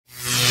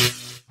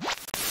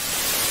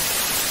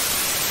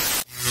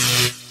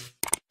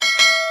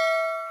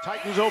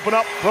Titans open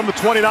up from the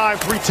 29,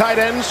 three tight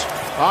ends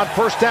on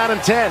first down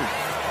and 10.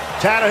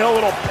 Tannehill,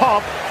 little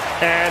pump,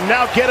 and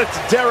now get it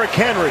to Derrick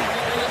Henry.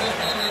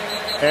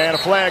 And a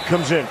flag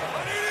comes in.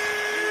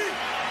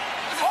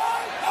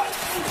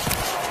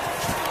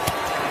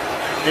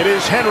 It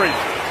is Henry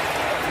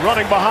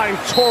running behind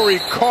Torrey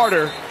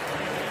Carter.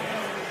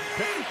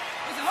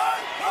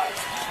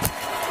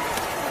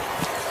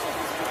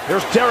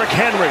 Here's Derrick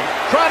Henry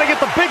trying to get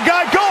the big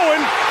guy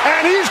going,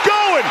 and he's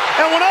going.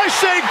 And when I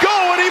say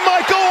going, he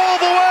might go all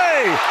the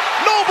way.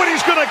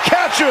 Nobody's going to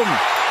catch him.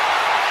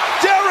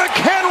 Derrick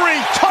Henry,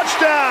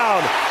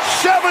 touchdown.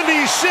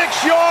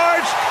 76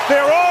 yards.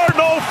 There are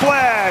no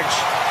flags.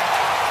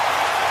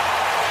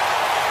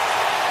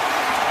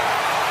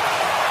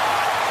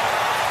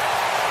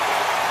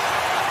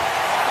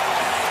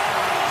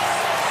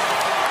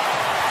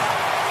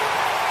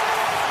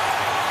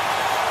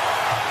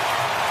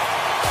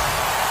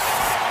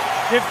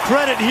 Give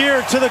credit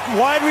here to the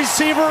wide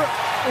receiver,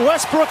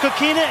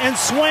 Westbrook-Ikhine and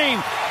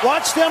Swain.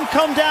 Watch them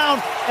come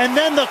down, and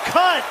then the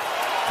cut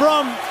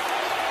from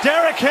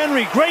Derrick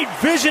Henry. Great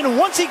vision.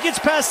 Once he gets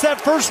past that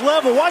first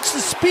level, watch the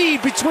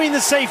speed between the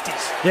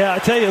safeties. Yeah, I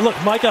tell you,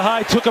 look, Micah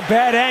Hyde took a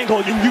bad angle,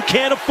 and you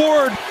can't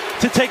afford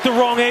to take the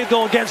wrong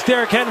angle against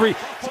Derrick Henry.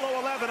 Below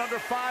 11, under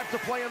 5 to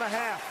play in the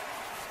half.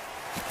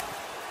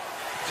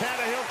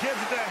 Tannehill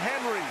gives it to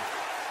Henry.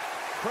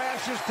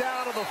 Crashes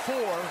down to the 4.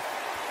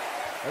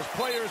 As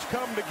players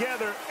come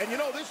together, and you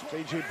know this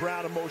A.J.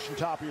 Brown in motion,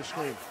 top of your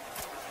screen.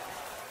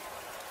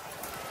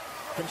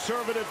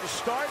 Conservative to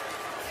start.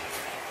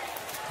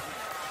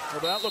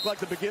 Well, that looked like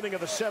the beginning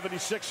of a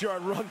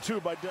 76-yard run,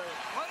 too, by Derrick.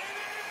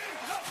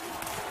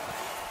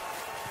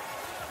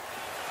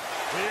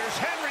 Here's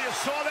Henry, who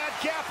saw that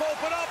gap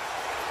open up.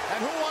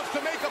 And who wants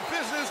to make a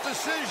business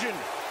decision?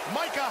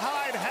 Micah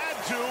Hyde had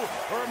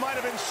to, or it might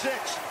have been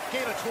 6.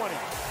 Gain of 20.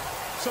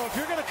 So if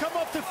you're going to come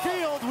up the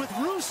field with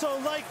Russo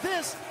like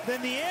this,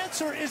 then the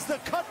answer is the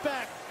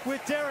cutback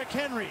with Derrick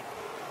Henry.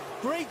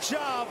 Great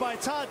job by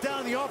Todd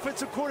Downing, the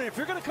offensive coordinator. If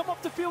you're going to come up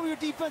the field with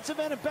your defensive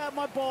end and bat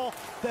my ball,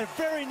 that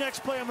very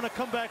next play I'm going to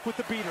come back with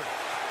the beater.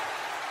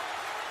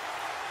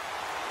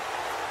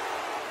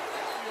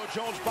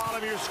 Jones,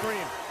 bottom of your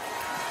screen.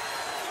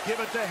 Give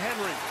it to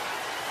Henry.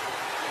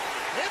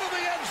 Into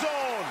the end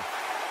zone.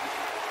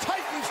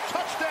 Titans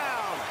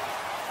touchdown.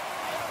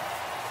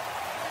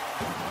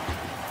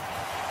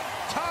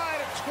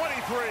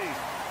 23.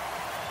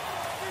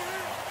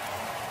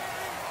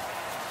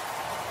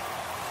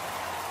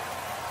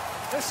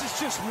 This is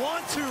just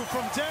 1-2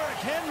 from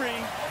Derrick Henry.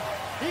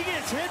 He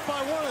gets hit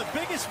by one of the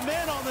biggest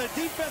men on the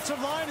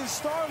defensive line in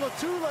Star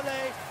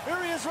Lotulelei.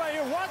 Here he is right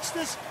here. Watch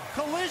this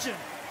collision.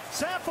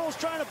 Saffold's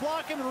trying to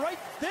block him, and right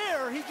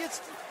there he gets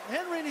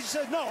Henry, and he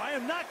says, no, I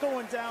am not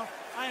going down.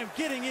 I am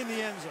getting in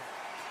the end zone.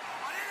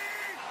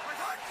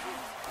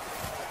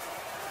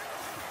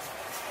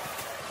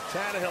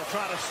 Tannehill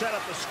trying to set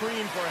up the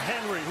screen for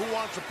Henry. Who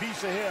wants a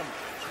piece of him?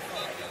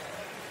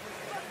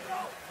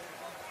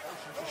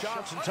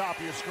 Johnson, top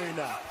of your screen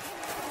now.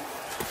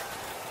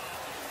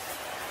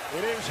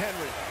 It is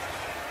Henry.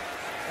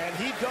 And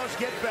he does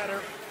get better.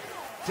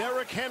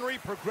 Derrick Henry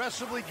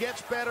progressively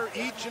gets better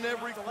each and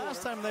every quarter. The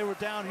last time they were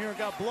down here and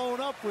got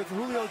blown up with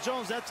Julio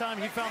Jones, that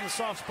time he found the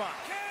soft spot.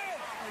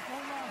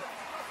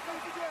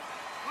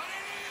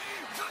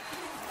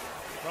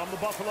 From the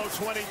Buffalo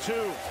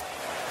 22.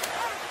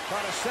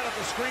 Trying to set up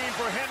the screen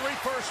for Henry.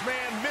 First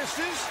man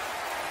misses.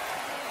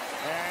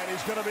 And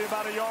he's going to be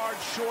about a yard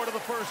short of the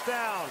first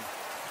down.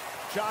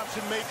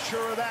 Johnson made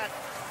sure of that.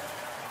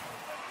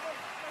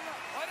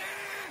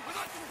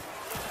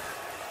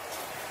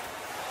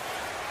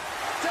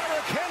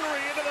 Derrick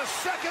Henry into the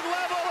second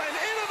level and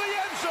into the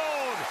end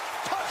zone.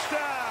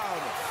 Touchdown.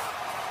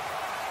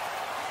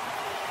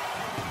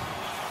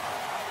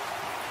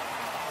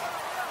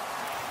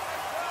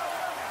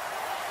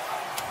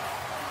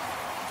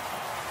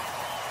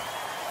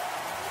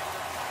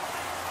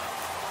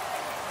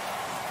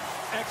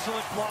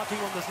 Excellent blocking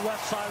on the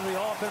left side of the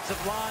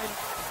offensive line.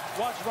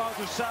 Watch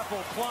Roger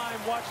Saffold climb.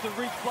 Watch the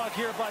reach block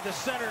here by the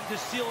center and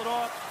just seal it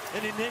off.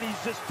 And then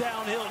he's just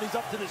downhill and he's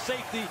up to the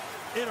safety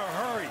in a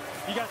hurry.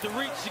 You got the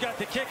reach, you got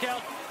the kick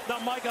out. Now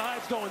Micah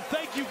Hyde's going.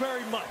 Thank you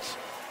very much.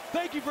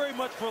 Thank you very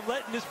much for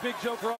letting this big joker up.